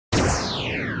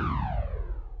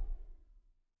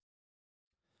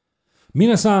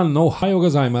Minasan ohayo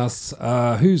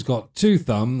gozaimasu. Who's got 2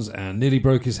 thumbs and nearly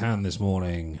broke his hand this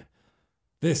morning?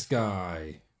 This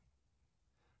guy.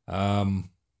 Yeah,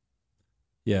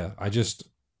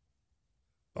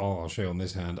 I'll show you on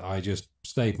this hand. I just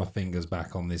stayed my fingers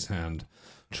back on this hand,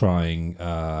 trying.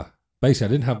 Basically,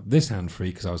 I didn't have this hand free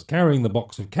because I was carrying the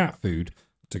box of cat food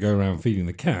to go around feeding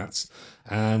the cats,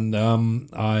 and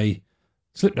I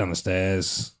slipped down the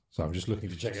stairs. So I'm just looking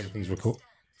to check everything's recorded.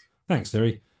 Thanks,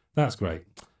 Terry. That's great.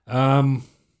 I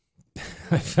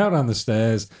fell down the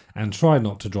stairs and tried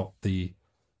not to drop the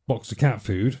box of cat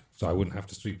food, so I wouldn't have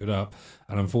to sweep it up.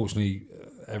 And unfortunately,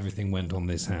 everything went on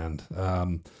this hand.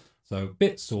 So a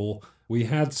bit sore. We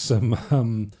had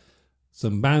some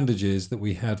bandages that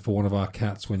we had for one of our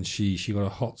cats when she got a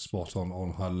hot spot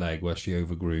on her leg where she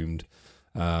overgroomed.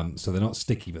 So they're not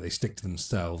sticky, but they stick to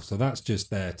themselves. So that's just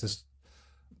there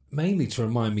mainly to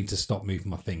remind me to stop moving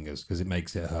my fingers because it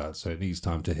makes it hurt. So it needs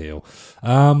time to heal.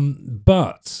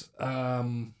 But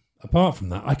apart from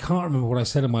that, I can't remember what I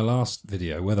said in my last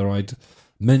video, whether I'd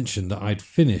mentioned that I'd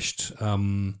finished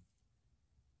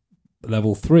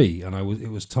level 3, and it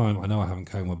was time. I know I haven't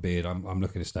combed my beard. I'm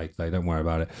looking to stay today. Don't worry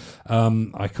about it.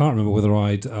 I can't remember whether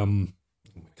my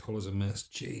collar's a mess.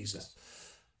 Jesus.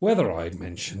 Whether I'd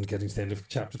mentioned getting to the end of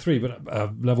chapter 3,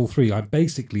 but level 3, I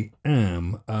basically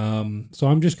am. So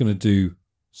I'm just going to do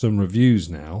some reviews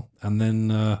now, and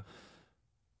then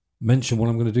mention what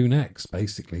I'm going to do next,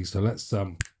 basically. So let's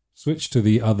switch to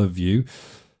the other view.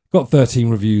 Got 13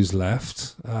 reviews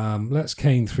left. Let's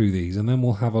cane through these, and then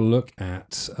we'll have a look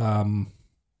at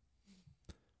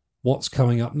what's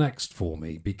coming up next for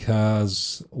me,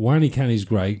 because Whiny Canny's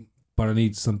great, but I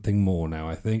need something more now,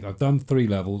 I think. I've done 3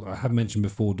 levels. I have mentioned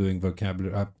before doing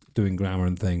vocabulary, doing grammar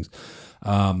and things,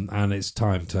 and it's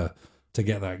time to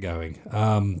get that going.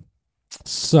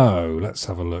 So let's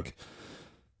have a look.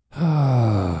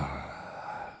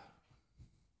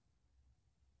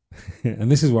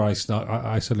 And this is where I start.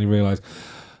 I suddenly realise,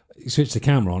 you switch the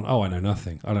camera on. Oh, I know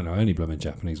nothing. I don't know any blooming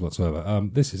Japanese whatsoever.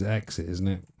 This is exit, isn't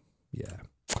it? Yeah.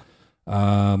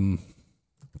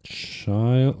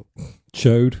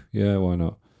 Chode. Yeah, why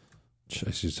not?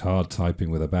 This is hard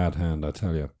typing with a bad hand, I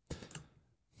tell you.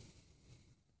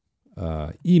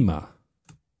 Ima.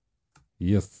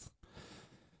 Yes.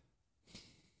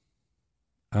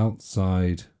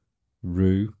 Outside.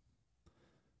 Ru.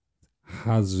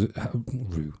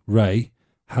 Ray.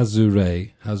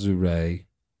 Hazure.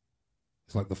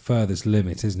 It's like the furthest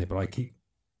limit, isn't it? But I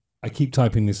keep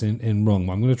typing this in wrong.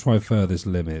 I'm going to try furthest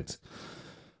limit.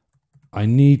 I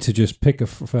need to just pick a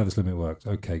furthest limit works.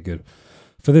 Okay, good.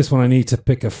 For this one, I need to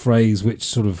pick a phrase which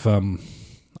sort of I'll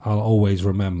always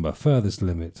remember. Furthest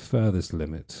limit, furthest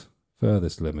limit,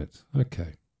 furthest limit.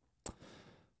 Okay.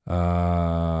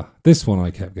 This one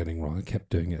I kept getting wrong. I kept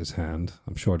doing it as hand.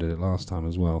 I'm sure I did it last time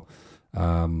as well.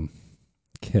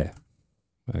 Ke.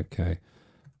 Okay.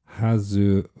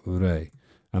 Hazure.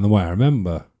 And the way I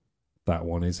remember that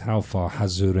one is how far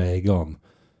Hazure gone?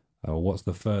 What's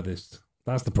the furthest?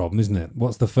 That's the problem, isn't it?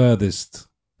 What's the furthest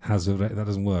Hazure? That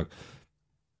doesn't work.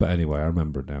 But anyway, I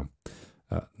remember it now.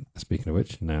 Speaking of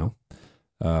which, now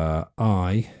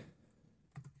I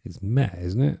is met,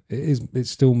 isn't it? It's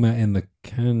still met in the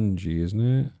kanji,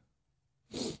 isn't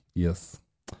it? Yes.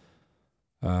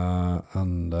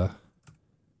 Under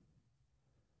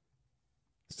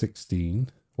 16.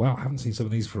 Wow, I haven't seen some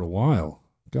of these for a while.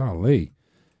 Golly.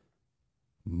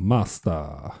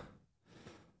 Master.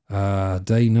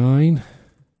 Day 9.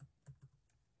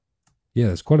 Yeah,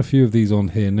 there's quite a few of these on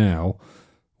here now,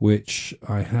 which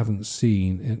I haven't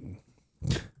seen in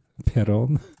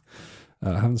Peron.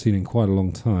 I haven't seen in quite a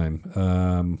long time.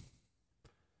 I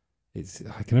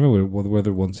can remember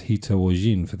whether it wants Hito or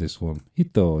Jin for this one.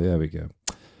 Hito, there we go.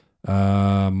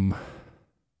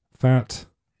 Fat.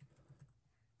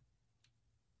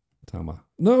 Tama.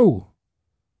 No!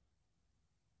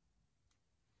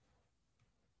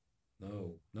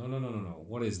 No.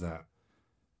 What is that?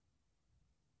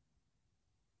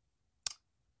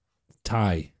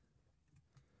 Thai.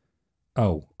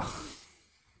 Oh.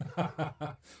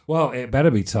 Well, it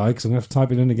better be Thai because I'm going to have to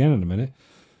type it in again in a minute.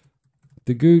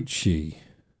 Deguchi.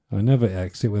 I never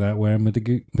exit without wearing my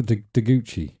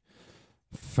Deguchi.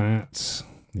 Fat.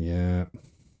 Yeah.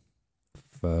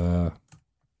 Fur.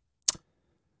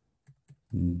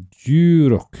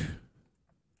 Jurok.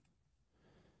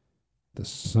 The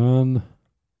sun.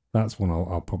 That's one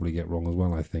I'll probably get wrong as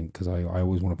well, I think, because I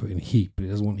always want to put in heat, but it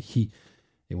doesn't want heat.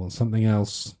 It wants something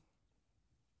else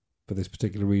for this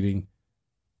particular reading.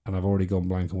 And I've already gone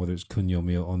blank on whether it's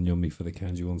kunyomi or onyomi for the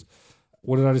kanji ones.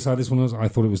 What did I decide this one was? I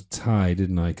thought it was Tai,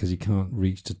 didn't I? Because you can't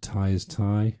reach to Tai as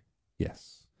Tai.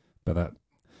 Yes. But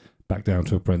back down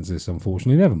to apprentice,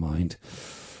 unfortunately. Never mind.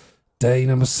 Day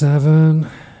number 7.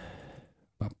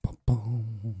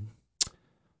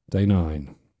 Day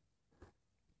 9.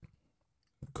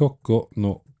 Koko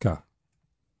no ka.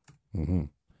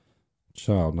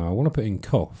 Child. Now, I want to put in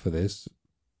ko for this,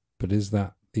 but is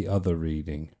that the other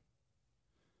reading?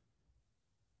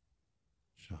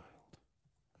 Child.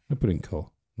 I put in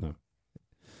ko. No.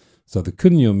 So the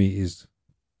kunyomi is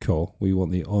ko. We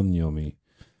want the onyomi.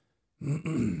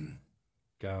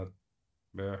 God.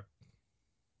 Bear.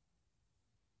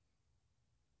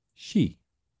 She.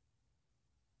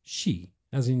 She.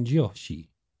 As in Joshi.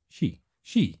 She.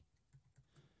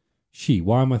 She.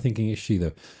 Why am I thinking it's she,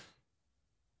 though?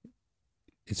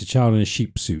 It's a child in a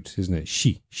sheep suit, isn't it?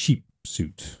 She. Sheep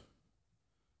suit.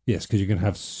 Yes, because you can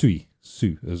have su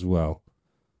as well.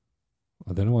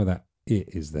 I don't know why that it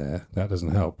is there. That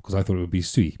doesn't help, because I thought it would be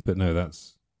sui, but no,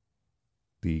 that's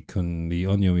the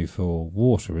onyomi for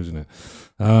water, isn't it?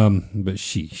 But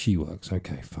she works.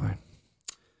 Okay, fine.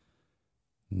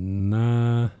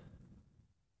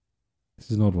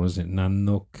 This is an odd one, isn't it?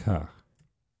 Nanoka.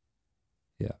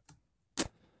 Yeah.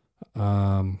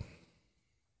 I'm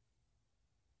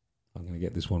going to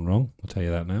get this one wrong. I'll tell you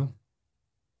that now.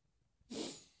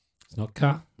 It's not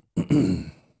ka. It's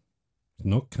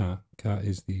not ka. Ka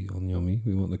is the onyomi.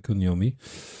 We want the kunyomi.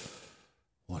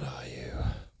 What are you?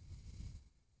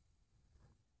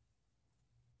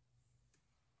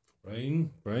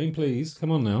 Brain, please.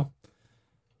 Come on now.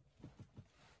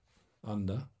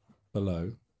 Under,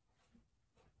 below.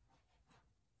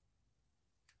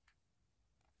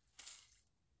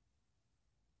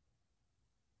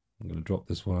 I'm going to drop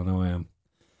this one. I know I am.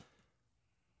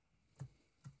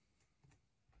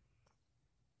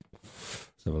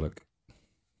 Let's have a look.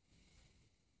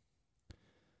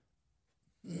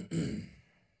 The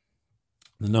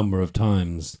number of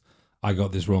times I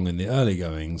got this wrong in the early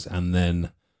goings and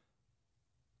then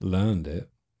learned it,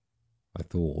 I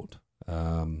thought.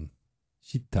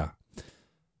 Shita.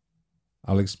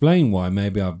 I'll explain why.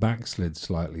 Maybe I backslid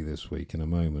slightly this week in a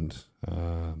moment.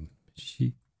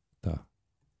 Shita.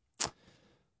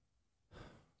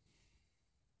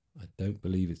 I don't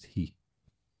believe it's he.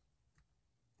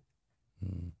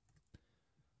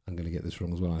 I'm going to get this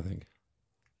wrong as well, I think.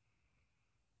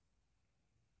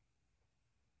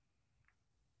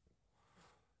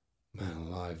 Man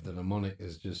alive, the mnemonic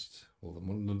is just... Well,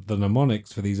 the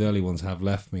mnemonics for these early ones have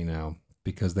left me now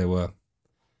because they were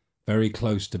very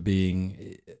close to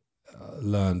being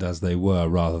learned as they were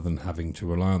rather than having to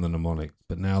rely on the mnemonics.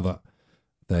 But now that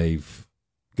they've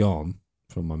gone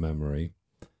from my memory,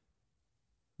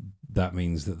 that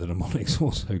means that the mnemonic's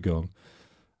also gone.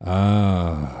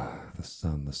 The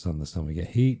sun. We get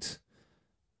heat,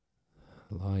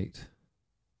 light.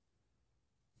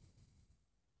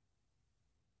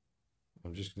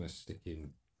 I'm just going to stick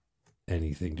in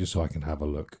anything just so I can have a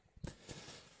look.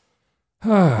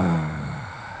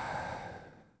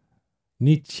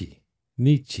 Nietzsche.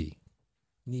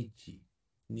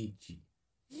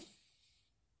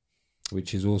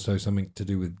 Which is also something to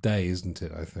do with day, isn't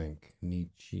it? I think.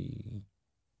 Nietzsche.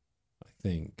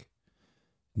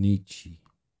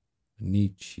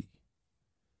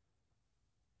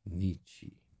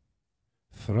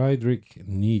 Friedrich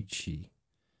Nietzsche.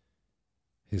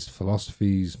 His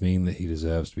philosophies mean that he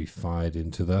deserves to be fired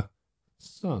into the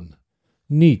sun.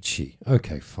 Nietzsche.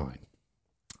 Okay, fine.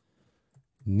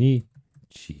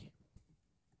 Nietzsche.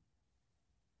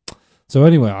 So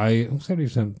anyway,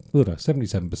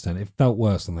 77%. It felt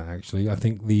worse than that, actually. I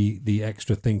think the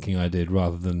extra thinking I did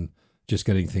rather than just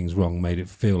getting things wrong made it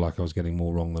feel like I was getting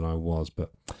more wrong than I was.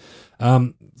 But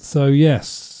so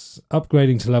yes,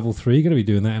 upgrading to level 3. Going to be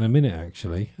doing that in a minute,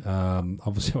 actually.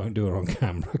 Obviously, I won't do it on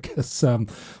camera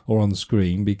or on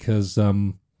screen because I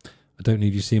don't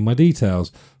need you seeing my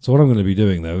details. So what I'm going to be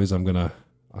doing though is I'm going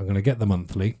to get the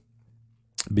monthly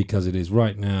because it is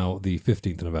right now the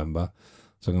 15th of November.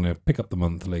 So I'm going to pick up the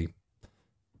monthly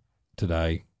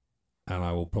today, and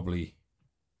I will probably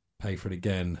pay for it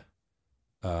again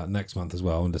next month as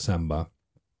well in December.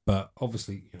 But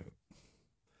obviously,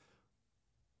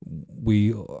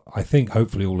 I think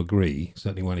hopefully all agree,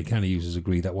 certainly Wani Canny users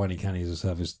agree, that Wani Canny is a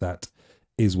service that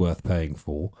is worth paying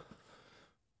for.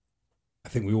 I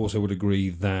think we also would agree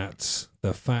that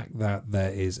the fact that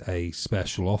there is a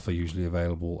special offer usually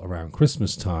available around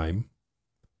Christmas time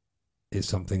is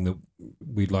something that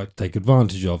we'd like to take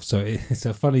advantage of. So it's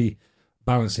a funny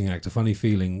balancing act, a funny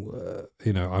feeling.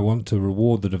 I want to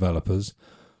reward the developers.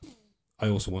 I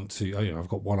also want to, I've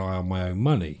got one eye on my own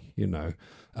money,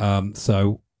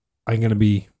 So I'm going to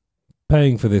be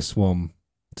paying for this one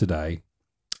today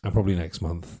and probably next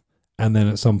month. And then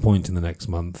at some point in the next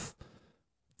month,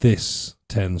 this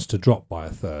tends to drop by a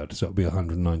third, so it'll be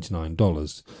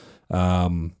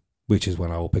 $199, which is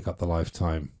when I will pick up the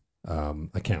lifetime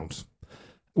account.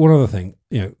 One other thing,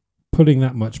 putting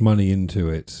that much money into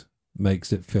it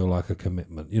makes it feel like a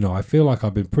commitment. I feel like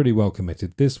I've been pretty well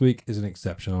committed. This week is an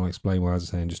exception. I'll explain why, as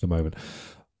I say, in just a moment.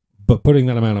 But putting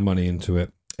that amount of money into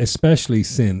it, especially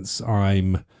since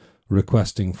I'm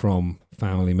requesting from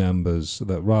family members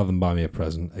that rather than buy me a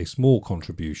present, a small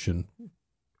contribution,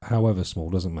 however small,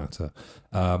 doesn't matter.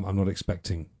 I'm not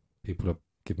expecting people to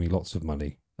give me lots of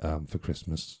money for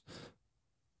Christmas.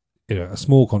 A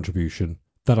small contribution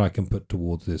that I can put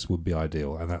towards this would be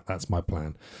ideal, and that's my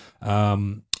plan.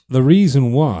 The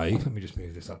reason why, let me just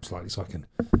move this up slightly so I can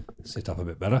sit up a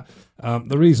bit better.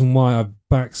 The reason why I've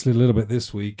backslid a little bit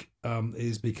this week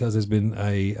is because there's been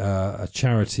a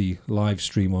charity live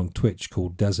stream on Twitch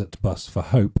called Desert Bus for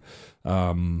Hope,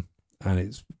 and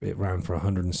it ran for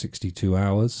 162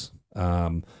 hours,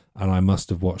 and I must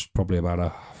have watched probably about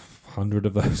 100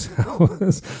 of those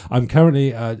hours. I'm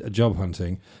currently job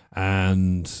hunting,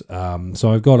 and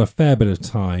so I've got a fair bit of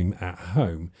time at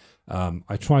home.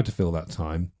 I try to fill that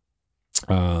time,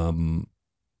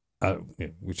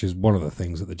 which is one of the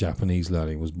things that the Japanese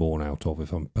learning was born out of.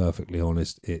 If I'm perfectly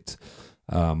honest, it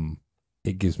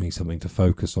gives me something to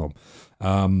focus on.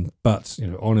 But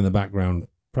on in the background,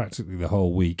 practically the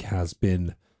whole week has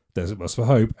been Desert Bus for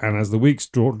Hope, and as the weeks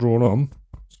drawn on,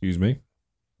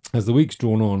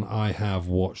 I have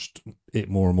watched it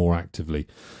more and more actively,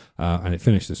 and it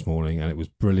finished this morning, and it was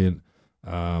brilliant.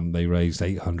 They raised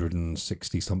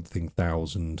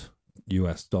 $860,000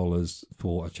 US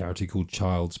for a charity called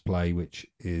Child's Play, which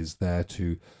is there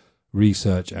to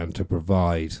research and to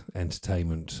provide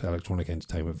electronic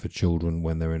entertainment for children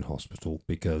when they're in hospital,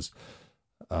 because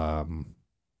I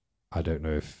don't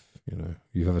know if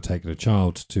you've ever taken a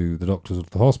child to the doctors or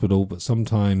the hospital, but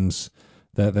sometimes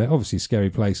they're obviously scary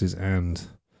places, and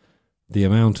the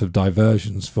amount of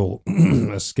diversions for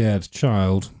a scared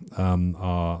child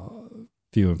are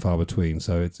few and far between.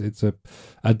 So it's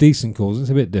a decent cause. It's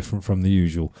a bit different from the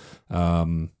usual,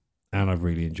 and I've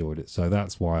really enjoyed it. So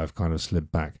that's why I've kind of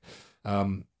slid back.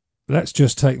 Let's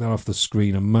just take that off the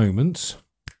screen a moment,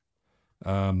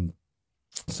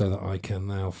 so that I can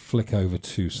now flick over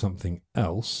to something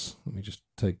else. Let me just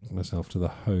take myself to the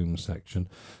home section.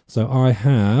 So I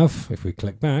have, if we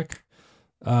click back,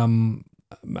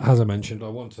 as I mentioned, I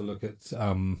want to look at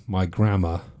my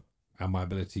grammar and my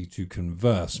ability to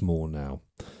converse more now.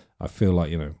 I feel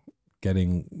like,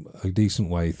 getting a decent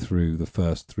way through the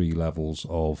first 3 levels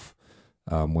of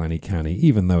Wanny Canny,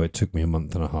 even though it took me a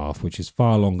month and a half, which is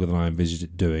far longer than I envisaged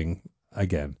it doing.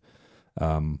 Again,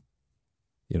 I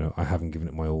haven't given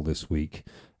it my all this week,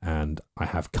 and I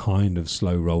have kind of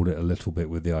slow rolled it a little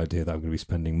bit with the idea that I'm going to be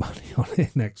spending money on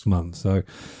it next month. So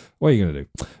what are you going to do?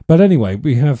 But anyway,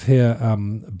 we have here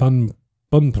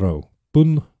Bunpro.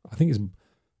 I think it's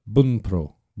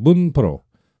Bunpro.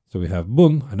 So we have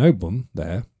Bun, I know Bun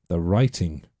there, the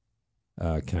writing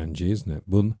kanji, isn't it?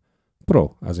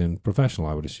 Bunpro, as in professional,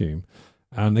 I would assume.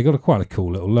 And they got quite a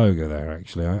cool little logo there,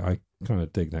 actually. I kind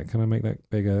of dig that. Can I make that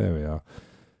bigger? There we are.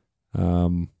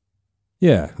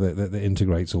 Yeah, that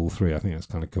integrates all 3. I think that's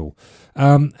kind of cool.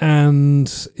 And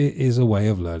it is a way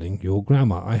of learning your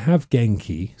grammar. I have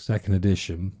Genki, 2nd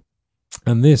edition,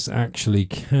 and this actually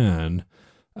can...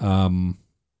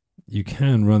 you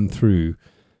can run through,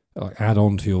 add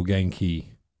on to your Genki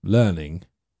learning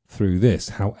through this.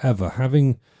 However,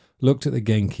 having looked at the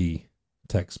Genki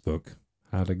textbook,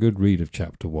 had a good read of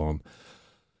chapter 1,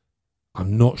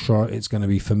 I'm not sure it's going to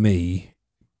be for me,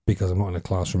 because I'm not in a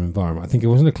classroom environment. I think if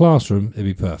it was in a classroom, it'd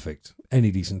be perfect.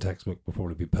 Any decent textbook would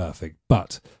probably be perfect.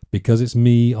 But because it's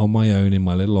me on my own in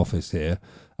my little office here,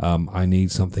 I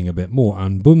need something a bit more.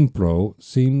 And Bunpro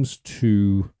seems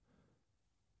to...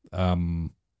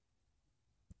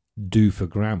 do for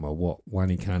grammar what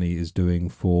Wanny Canny is doing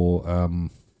for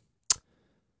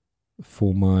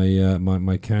my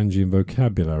my kanji and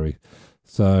vocabulary.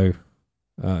 So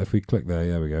if we click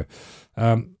there we go.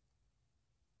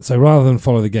 So rather than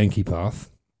follow the Genki path,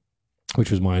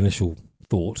 which was my initial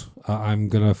thought, I'm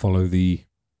going to follow the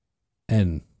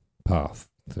N path,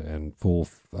 and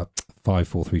 5,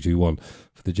 4, 3, 2, 1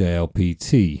 for the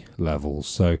JLPT levels.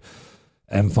 So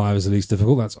M5 is the least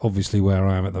difficult. That's obviously where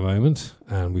I am at the moment.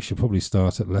 And we should probably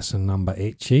start at lesson number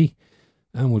 8.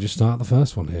 And we'll just start the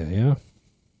first one here, yeah?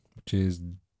 Which is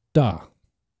da.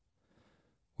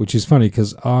 Which is funny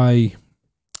because des,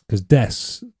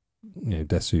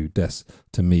 desu, des,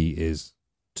 to me is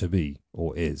to be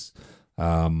or is.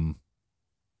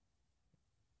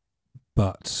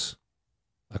 But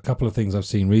a couple of things I've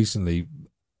seen recently,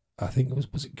 I think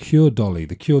was it Cure Dolly,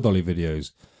 the Cure Dolly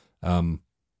videos,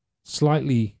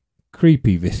 Slightly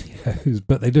creepy videos,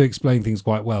 but they do explain things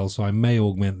quite well, so I may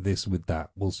augment this with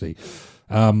that. We'll see.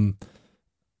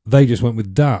 They just went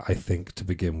with da, I think, to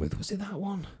begin with. Was it that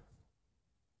one?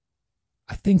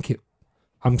 I think it...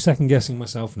 I'm second-guessing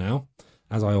myself now,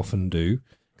 as I often do,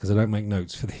 because I don't make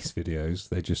notes for these videos.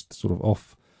 They're just sort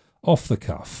of off the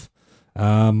cuff.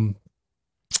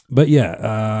 But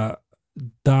yeah,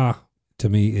 da to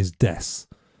me is des.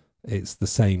 It's the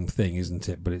same thing, isn't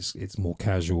it? But it's more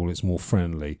casual, it's more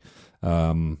friendly.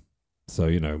 So,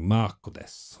 you know, Marco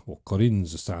des, or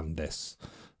Corinzo-san des,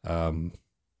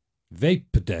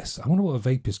 vape des. I wonder what a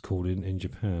vape is called in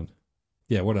Japan.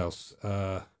 Yeah, what else?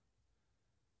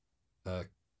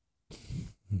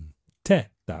 Te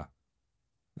da.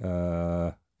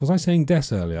 Was I saying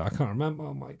des earlier? I can't remember.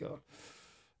 Oh my god.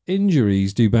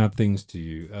 Injuries do bad things to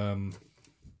you.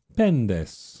 Pen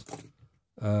des.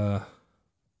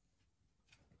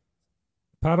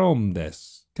 Parom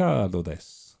des. Kado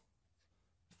des.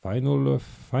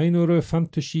 Final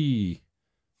Fantasy.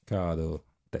 Kado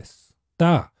des.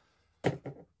 Da.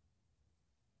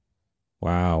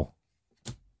 Wow.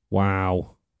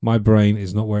 Wow. My brain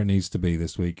is not where it needs to be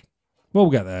this week. Well,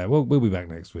 we'll get there. We'll be back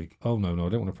next week. Oh, no, I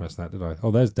don't want to press that, did I? Oh,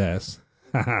 there's des.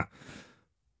 Haha.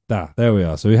 Da. There we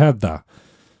are. So we had da.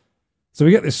 So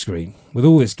we get this screen with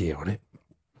all this gear on it.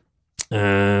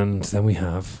 And then we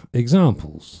have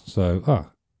examples.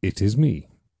 So, it is me.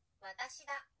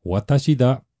 Watashi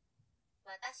da.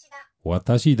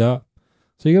 Watashi da.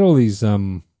 So you get all these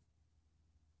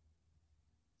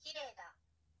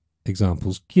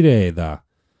examples. Kirei da.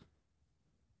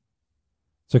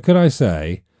 So could I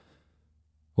say,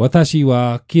 Watashi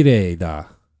wa kirei da.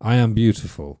 I am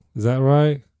beautiful. Is that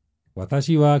right?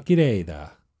 Watashi wa kirei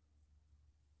da.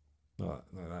 Oh,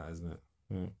 no, that isn't it.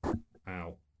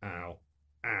 Ow, ow,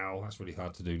 ow. That's really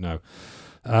hard to do. No.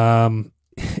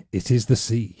 It is the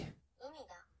sea.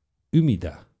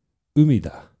 Umida.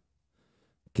 Umida.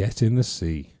 Get in the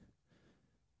sea.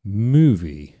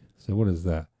 Movie. So what is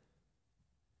that?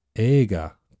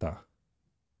 Eiga da.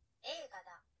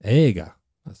 Eiga.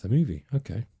 That's the movie.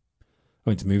 Okay. I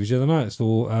went to movies the other night. I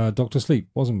saw Doctor Sleep.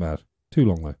 Wasn't bad. Too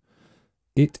long though.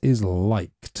 It is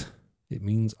liked. It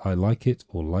means I like it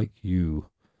or like you.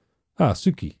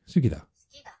 Suki. Suki-da.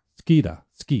 Ski-da.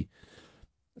 Ski.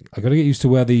 I got to get used to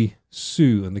where the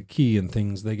su and the ki and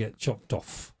things, they get chopped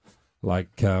off.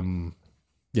 Like,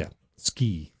 yeah,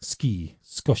 ski,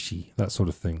 skoshi, that sort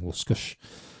of thing, or skush.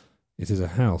 It is a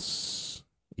house.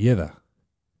 Yeda.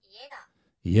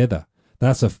 Yeda.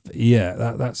 That's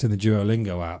that's in the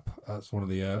Duolingo app. That's one of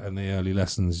the in the early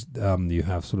lessons. You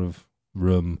have sort of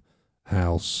room,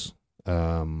 house,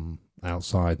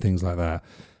 outside, things like that,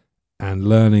 and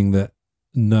learning that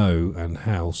no and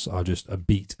house are just a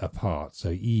beat apart. So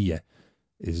ie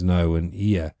is no and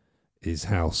ie is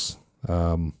house.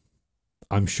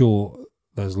 I'm sure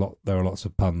there are lots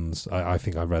of puns. I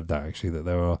think I read that actually, that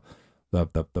there are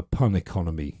the pun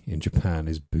economy in Japan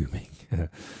is booming.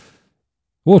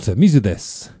 Water, mizu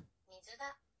desu.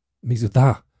 Mizu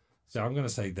da. So I'm going to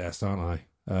say des, aren't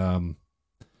I?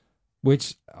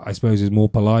 Which I suppose is more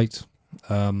polite.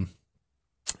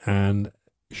 And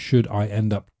should I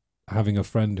end up having a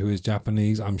friend who is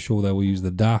Japanese, I'm sure they will use the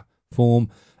da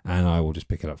form, and I will just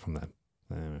pick it up from them.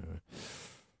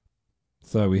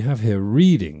 So we have here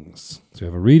readings. So we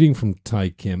have a reading from Tai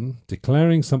Kim,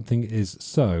 declaring something is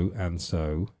so and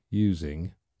so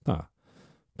using da.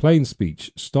 Plain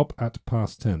speech, stop at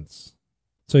past tense.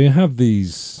 So you have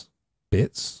these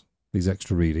bits, these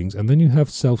extra readings, and then you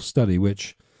have self-study,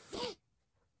 which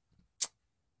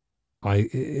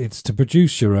it's to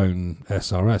produce your own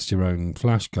SRS, your own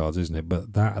flashcards, isn't it?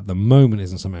 But that at the moment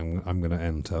isn't something I'm going to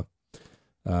enter.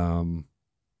 And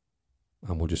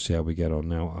we'll just see how we get on.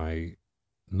 Now I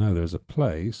know there's a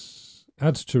place,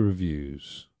 add to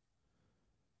reviews.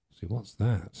 See, what's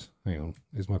that? Hang on,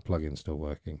 is my plugin still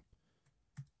working?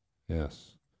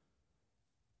 Yes.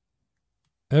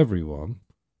 Everyone.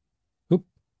 Oop,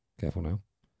 careful now.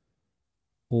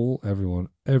 All, everyone,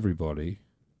 everybody.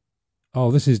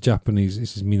 Oh, this is Japanese.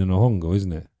 This is Mina no Hongo,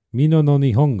 isn't it? Mina no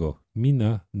Nihongo.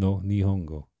 Mina no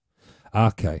Nihongo.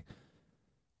 Okay.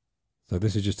 So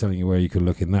this is just telling you where you can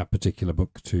look in that particular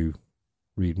book to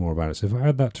read more about it. So if I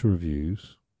add that to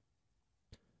reviews,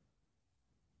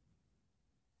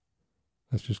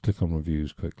 let's just click on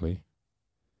reviews quickly.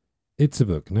 It's a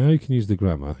book. Now you can use the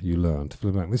grammar you learned to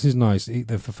fill it back. This is nice.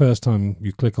 The first time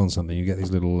you click on something, you get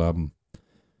these little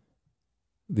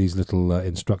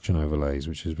instruction overlays,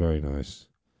 which is very nice.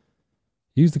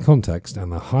 Use the context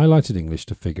and the highlighted English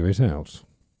to figure it out.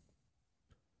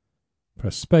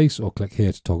 Press space or click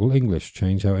here to toggle English.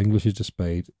 Change how English is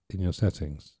displayed in your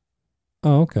settings.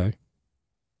 Oh, okay.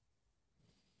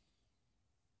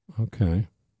 Okay.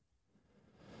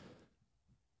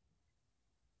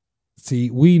 See,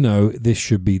 we know this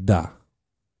should be da.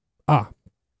 Ah,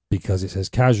 because it says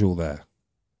casual there.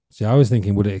 See, I was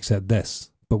thinking, would it accept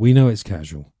this? But we know it's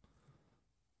casual.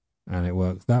 And it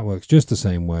works. That works just the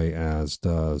same way as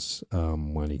does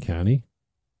Wani Canny.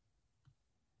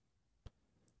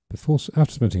 After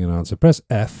submitting an answer, press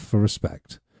F for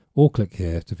respect, or click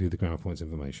here to view the grammar points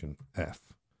information.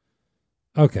 F.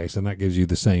 Okay, so that gives you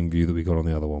the same view that we got on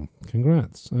the other one.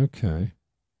 Congrats. Okay.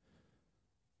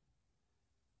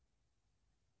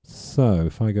 So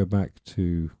if I go back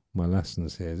to my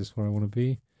lessons here, is this where I want to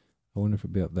be? I wonder if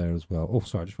it'd be up there as well. Oh,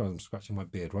 sorry, I just realized I'm scratching my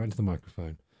beard right into the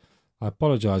microphone. I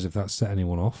apologise if that set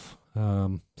anyone off.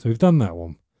 So we've done that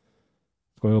one.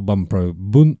 It's got a little Bunpro.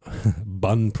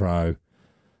 Bunpro.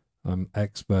 I'm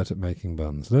expert at making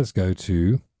buns. Let's go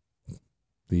to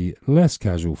the less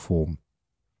casual form,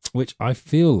 which I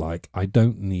feel like I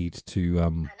don't need to...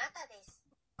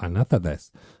 Anata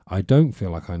desu. I don't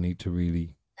feel like I need to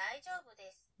really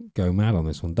go mad on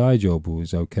this one. Daijobu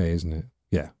is okay, isn't it?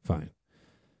 Yeah, fine.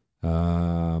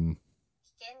 Kiken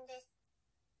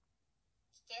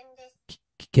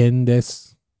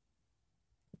desu.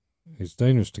 It's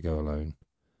dangerous to go alone.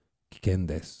 Kiken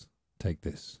desu. Take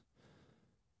this.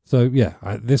 So yeah,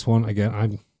 this one again.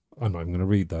 I'm not even going to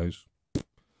read those.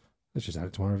 Let's just add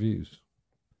it to my reviews.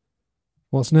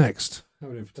 What's next? How are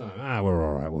we doing for time? We're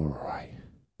all right. We're all right.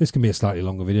 This can be a slightly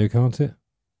longer video, can't it?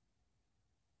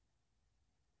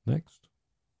 Next.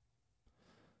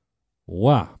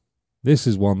 Wow. This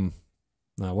is one.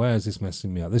 Now, where is this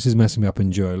messing me up? This is messing me up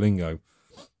in Duolingo,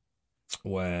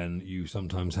 when you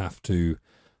sometimes have to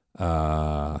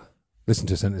listen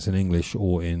to a sentence in English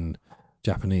or in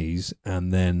Japanese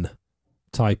and then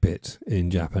type it in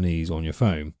Japanese on your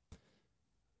phone.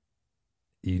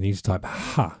 You need to type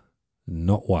ha,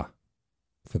 not wa,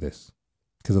 for this,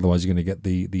 because otherwise you're going to get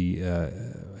the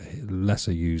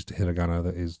lesser used hiragana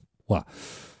that is wa.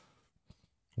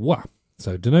 Wa.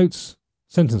 So denotes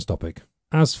sentence topic.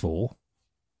 As for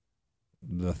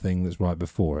the thing that's right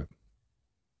before it,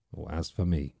 or as for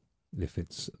me, if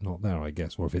it's not there, I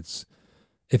guess, or if it's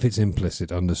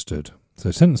implicit, understood. So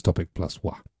sentence topic plus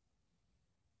wa.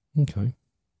 Okay.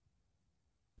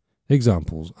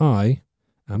 Examples. I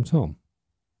am Tom.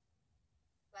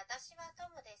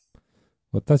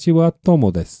 Watashi wa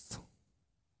tomo desu.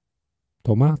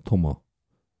 Toma, tomo.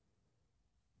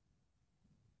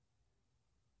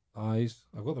 Eyes.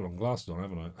 I've got the wrong glasses on,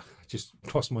 haven't I? I just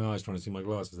crossed my eyes trying to see my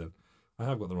glasses then. I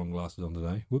have got the wrong glasses on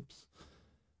today. Whoops.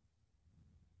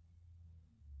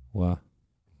 Wa.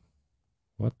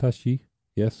 Watashi.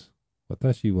 Yes.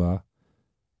 Watashi wa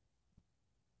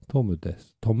tomu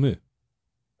desu. Tomu.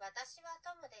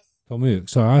 Tomu.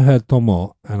 So I heard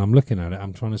tomo, and I'm looking at it.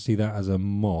 I'm trying to see that as a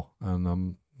mo,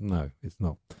 and no, it's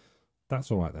not.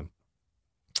 That's all right then.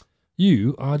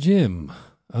 You are Jim.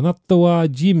 Anata wa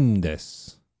Jim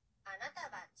desu.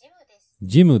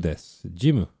 Jimu desu.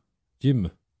 Jim.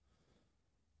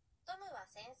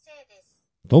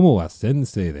 Tomo wa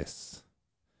sensei desu.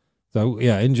 So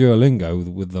yeah, in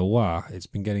Duolingo with the wa, it's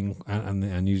been getting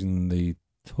and using the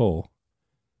to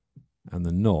and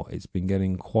the no, it's been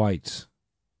getting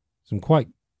some quite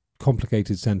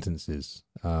complicated sentences,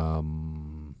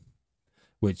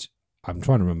 which I'm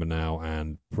trying to remember now,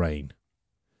 and brain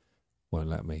won't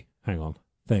let me. Hang on,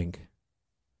 think.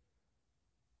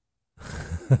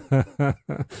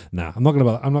 Nah, I'm not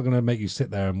gonna make you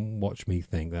sit there and watch me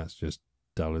think. That's just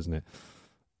dull, isn't it?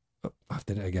 I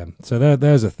did it again. So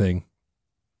there's a thing.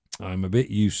 I'm a bit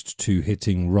used to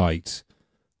hitting right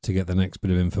to get the next bit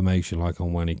of information, like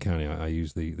on Wani Canny. I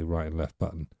use the right and left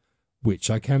button, which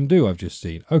I can do. I've just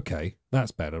seen. Okay,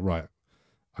 that's better. Right.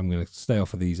 I'm going to stay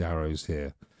off of these arrows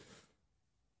here.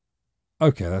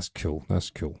 Okay, that's cool. That's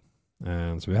cool.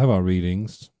 And so we have our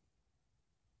readings,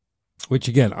 which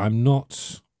again, I'm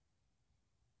not...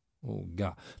 Oh,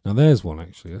 God. Now, there's one,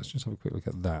 actually. Let's just have a quick look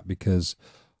at that, because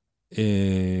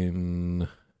in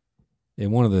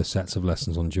one of the sets of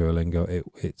lessons on Duolingo,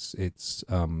 it's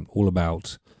all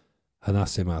about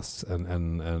hanasemasu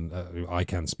and I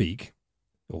can speak,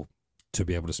 or to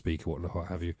be able to speak, or what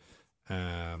have you,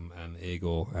 and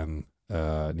eigo and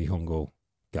nihongo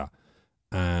ga,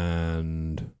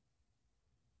 and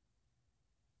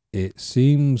it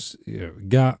seems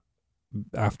ga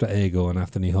after eigo and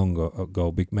after nihongo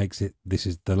go makes it this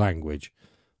is the language,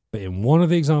 but in one of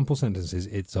the example sentences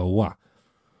it's a wa.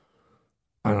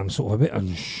 And I'm sort of a bit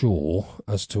unsure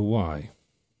as to why.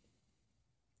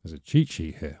 There's a cheat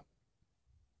sheet here.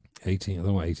 18, I don't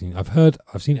know what 18.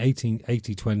 I've seen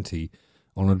 80-20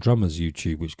 on a drummer's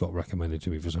YouTube, which got recommended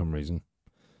to me for some reason.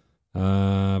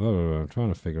 I'm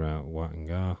trying to figure out wa and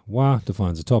ga. Wa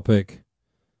defines a topic.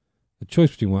 The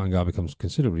choice between wa and ga becomes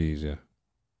considerably easier.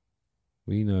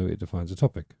 We know it defines a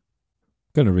topic.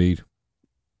 Going to read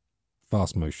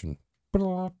fast motion.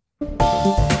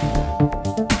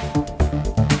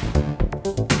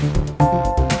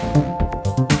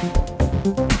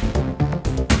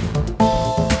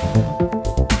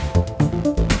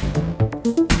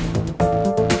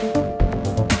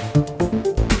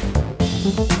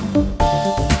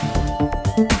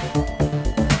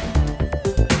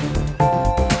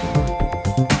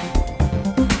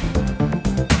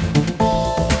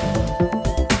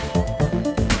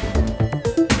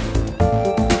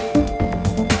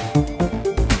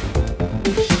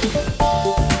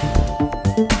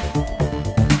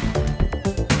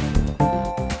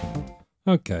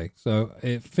 Okay, so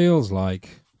it feels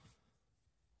like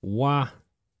wa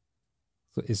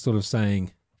is sort of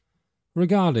saying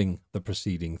regarding the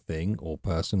preceding thing or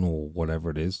person or whatever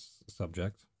it is,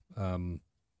 subject,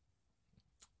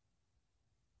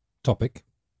 topic.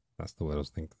 That's the word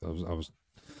I was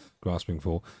grasping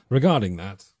for. Regarding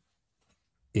that,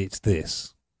 it's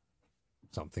this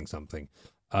something something.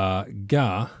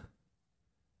 Ga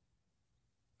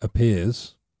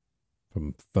appears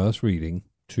from first reading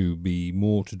to be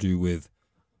more to do with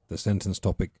the sentence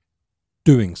topic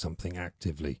doing something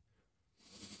actively.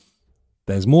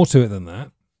 There's more to it than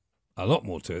that, a lot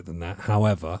more to it than that.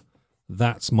 However,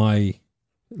 that's my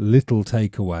little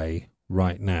takeaway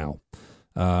right now.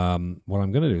 What I'm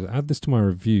going to do is add this to my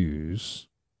reviews.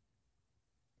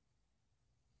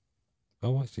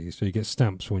 Oh, I see. So you get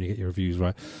stamps for when you get your reviews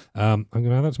right. I'm going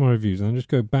to add that to my reviews and then just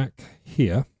go back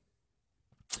here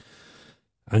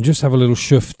and just have a little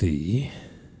shufti.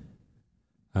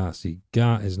 See,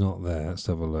 ga is not there. Let's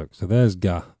have a look. So there's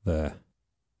ga there.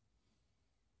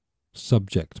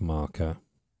 Subject marker.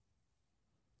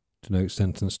 Denote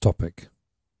sentence topic.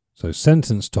 So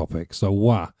sentence topic. So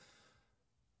wa.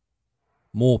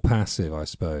 More passive, I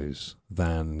suppose,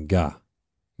 than ga.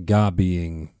 Ga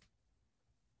being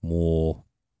more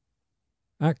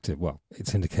active. Well,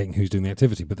 it's indicating who's doing the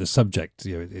activity, but the subject,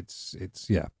 it's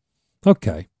yeah.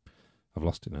 Okay. I've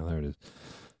lost it now. There it is.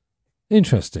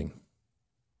 Interesting.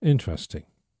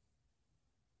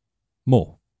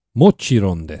 Mo.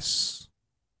 Mochiron desu.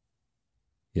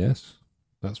 Yes,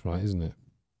 that's right, isn't it?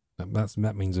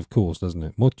 That means of course, doesn't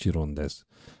it? Mochiron desu.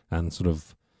 And sort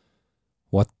of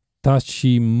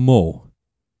watashi mo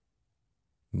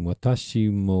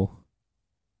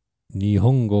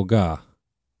nihongo ga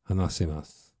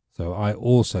hanasemasu. So I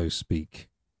also speak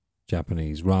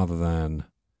Japanese rather than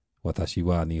watashi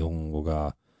wa nihongo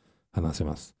ga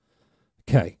hanasemasu.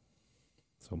 Okay.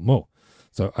 So mo.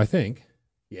 So I think,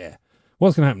 yeah,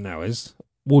 what's going to happen now is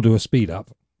we'll do a speed up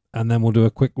and then we'll do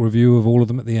a quick review of all of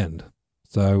them at the end.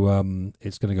 So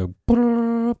it's going to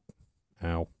go,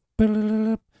 ow,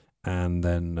 and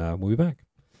then we'll be back.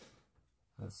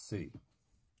 Let's see.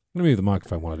 I'm going to move the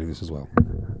microphone while I do this as well.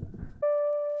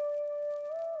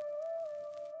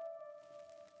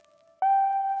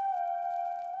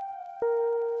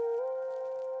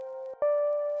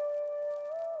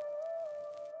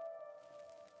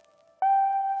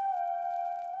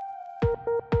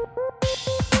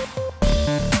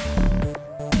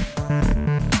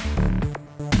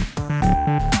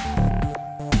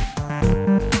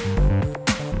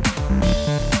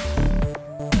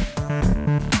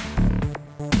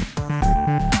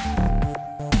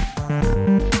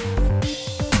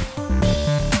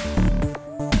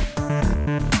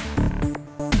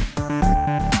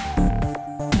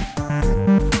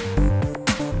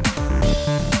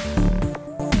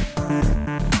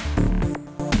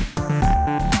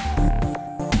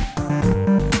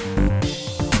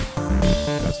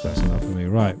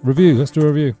 Right, review. Let's do a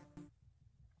review.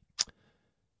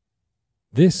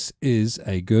 This is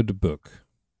a good book.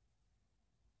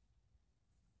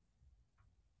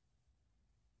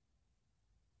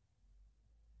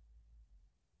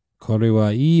 Kore wa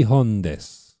ii hon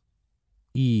desu.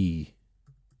 Ii.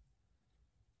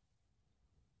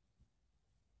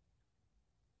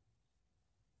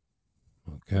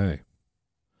 Okay.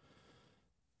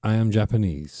 I am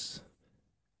Japanese.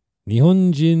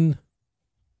 Nihonjin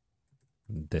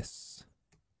desu.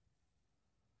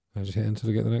 Can I just hit enter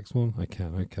to get the next one? I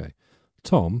can, okay.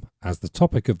 Tom, as the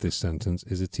topic of this sentence,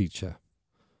 is a teacher.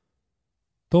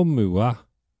 Tomu wa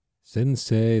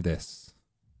sensei desu.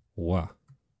 Wa.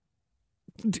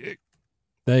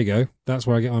 There you go. That's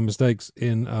where I get my mistakes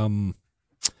in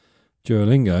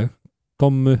Duolingo.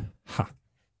 Tomu ha.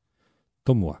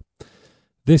 Tomu wa.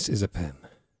 This is a pen.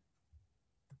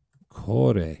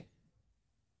 Kore.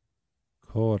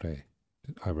 Kore.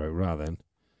 I wrote ra then.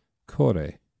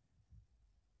 Kore.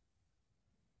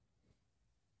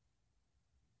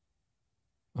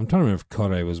 I'm trying to remember if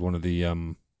kore was one of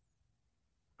the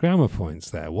grammar points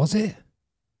there. Was it?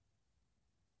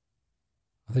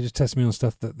 Are they just testing me on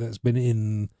stuff that's been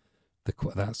in the...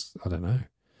 That's... I don't know.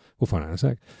 We'll find out in a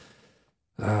sec.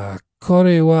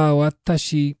 Kore wa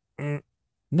watashi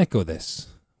neko desu.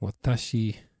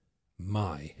 Watashi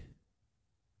mai.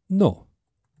 No.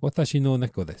 Watashi no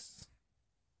neko desu.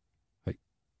 Hey.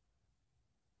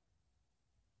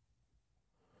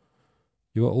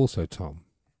 You are also Tom.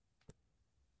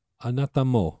 Anata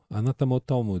mo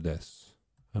Tomu desu.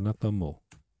 Anata mo.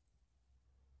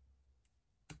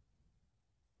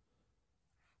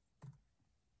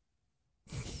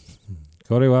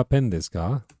 Kore wa pen desu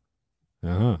ka?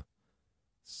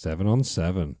 7 on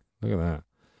 7. Look at that.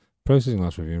 Processing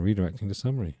last review and redirecting to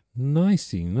summary.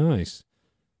 Nicey, nice.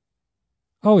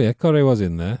 Oh yeah, kore was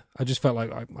in there. I just felt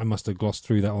like I must have glossed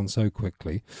through that one so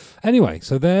quickly. Anyway,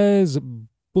 so there's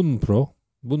Bunpro.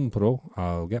 Bunpro.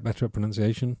 I'll get better at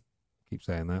pronunciation. Keep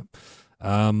saying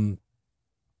that.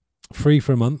 Free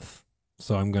for a month.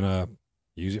 So I'm going to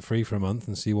use it free for a month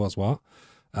and see what's what.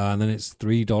 And then it's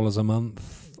 $3 a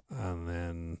month. And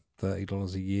then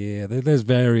 $30 a year. There's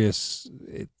various...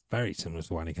 It's very similar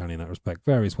to Wani County in that respect.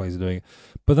 Various ways of doing it.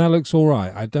 But that looks all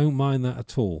right. I don't mind that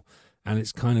at all. And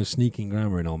it's kind of sneaking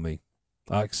grammar in on me.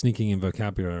 Like sneaking in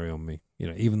vocabulary on me. You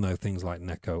know, even though things like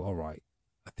neko, all right.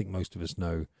 I think most of us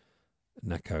know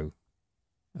neko,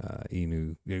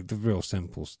 inu, you know, the real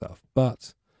simple stuff.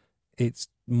 But it's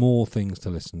more things to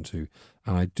listen to.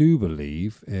 And I do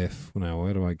believe if... Now,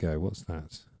 where do I go? What's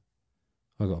that?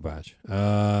 I got a badge.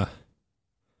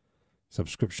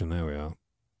 Subscription, there we are.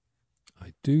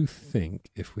 I do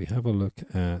think if we have a look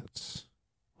at...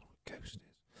 Ghost is.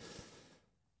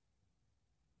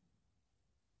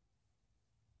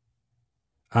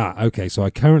 Okay, so I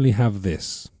currently have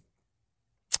this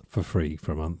for free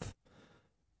for a month.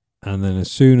 And then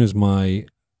as soon as my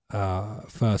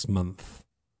first month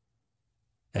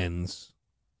ends,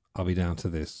 I'll be down to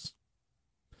this.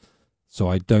 So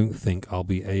I don't think I'll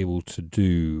be able to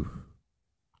do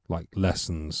like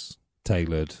lessons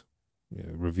tailored, you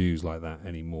know, reviews like that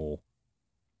anymore,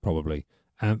 probably.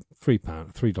 And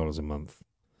 $3 a month.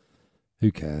 Who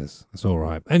cares? It's all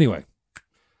right. Anyway,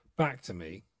 back to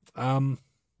me.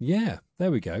 Yeah,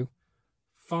 there we go.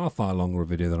 Far longer a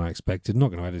video than I expected. Not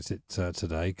going to edit it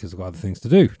today because I've got other things to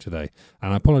do today.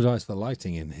 And I apologise for the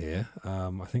lighting in here.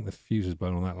 I think the fuse is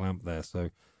blown on that lamp there. So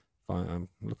if I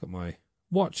look at my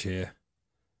watch here,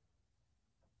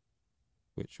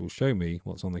 which will show me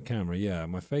what's on the camera. Yeah,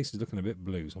 my face is looking a bit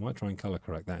blue, so I might try and colour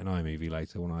correct that in iMovie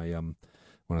later when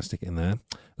I stick it in there.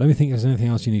 Let me think if there's anything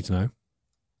else you need to know.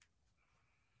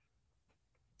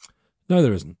 No,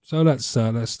 there isn't. So let's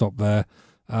stop there.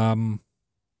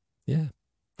 Yeah.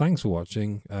 Thanks for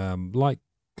watching. Like,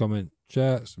 comment,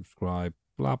 share, subscribe,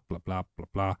 blah, blah, blah, blah,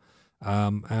 blah.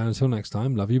 And until next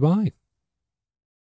time, love you, bye.